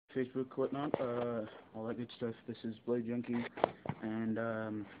Facebook, whatnot, all that good stuff. This is Blade Junkie, and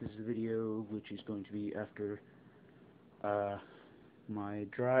this is a video which is going to be after my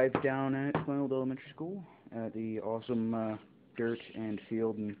drive down at Glenwood Elementary School at the awesome dirt and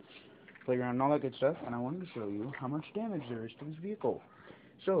field and playground and all that good stuff, and I wanted to show you how much damage there is to this vehicle.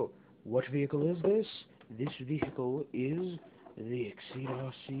 So, what vehicle is this? This vehicle is the Exceed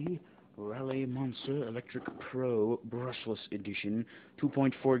RC Rally Monster Electric Pro Brushless Edition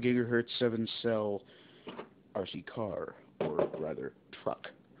 2.4 gigahertz 7-cell RC car, or rather truck.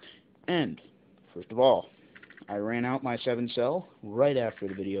 And, first of all, I ran out my 7-cell right after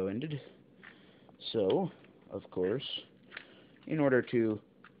the video ended. So, of course, in order to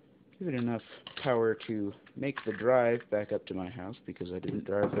give it enough power to make the drive back up to my house, because I didn't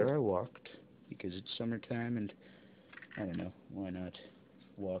drive there, I walked, because it's summertime and, I don't know, why not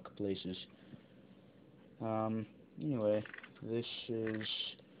walk places. Anyway, this is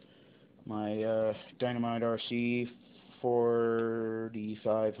my Dynamite RC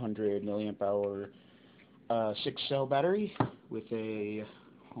 4500 milliamp hour 6-cell battery with a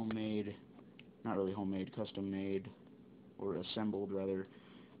homemade, not really homemade, custom made, or assembled rather,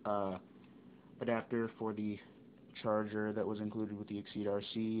 adapter for the charger that was included with the Exceed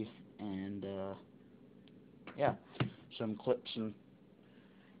RC, and yeah, some clips and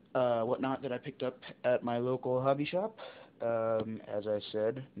whatnot that I picked up at my local hobby shop. As I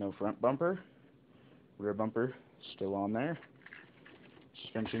said, no front bumper, rear bumper still on there.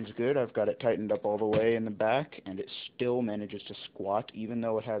 Suspension's good. I've got it tightened up all the way in the back, and it still manages to squat, even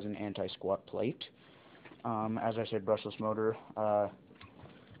though it has an anti-squat plate. As I said, brushless motor.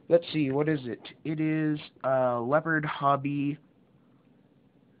 Let's see, what is it? It is Leopard Hobby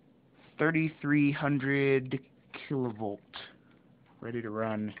 3300 kilovolt ready to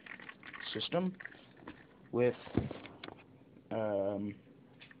run system with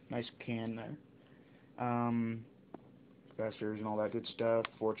nice can there. Capacitors and all that good stuff.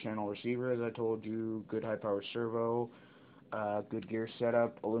 4-channel receiver, as I told you. Good high-power servo. Good gear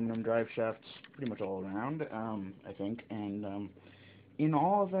setup. Aluminum drive shafts, pretty much all around, I think. And in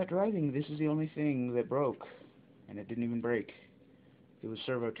all of that driving, this is the only thing that broke, and it didn't even break. It was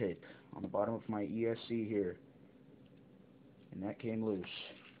servo tape on the bottom of my ESC here, and that came loose.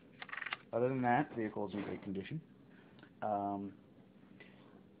 Other than that, the vehicle is in great condition.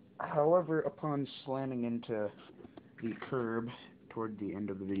 However, upon slamming into the curb toward the end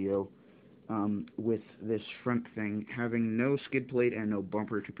of the video, with this front thing having no skid plate and no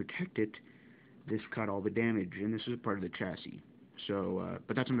bumper to protect it, this caught all the damage, and this is part of the chassis. So,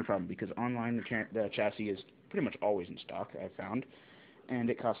 but that's not the problem, because online the chassis is pretty much always in stock, I've found, and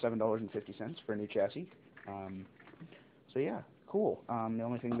it costs $7.50 for a new chassis. So yeah, cool. The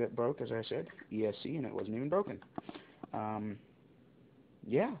only thing that broke, as I said, ESC, and it wasn't even broken.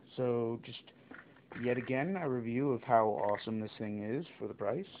 Yeah, so just yet again a review of how awesome this thing is for the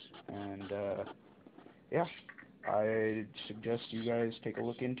price, and yeah, I suggest you guys take a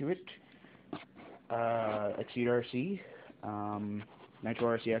look into it. Exceed RC,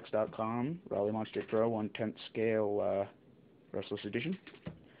 NitroRCX.com, Rally Monster Pro 1/10 scale brushless edition.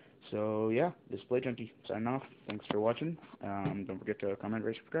 So yeah, this is Blade Junkie signing off. Thanks for watching. Don't forget to comment,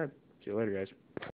 rate, subscribe. See you later, guys.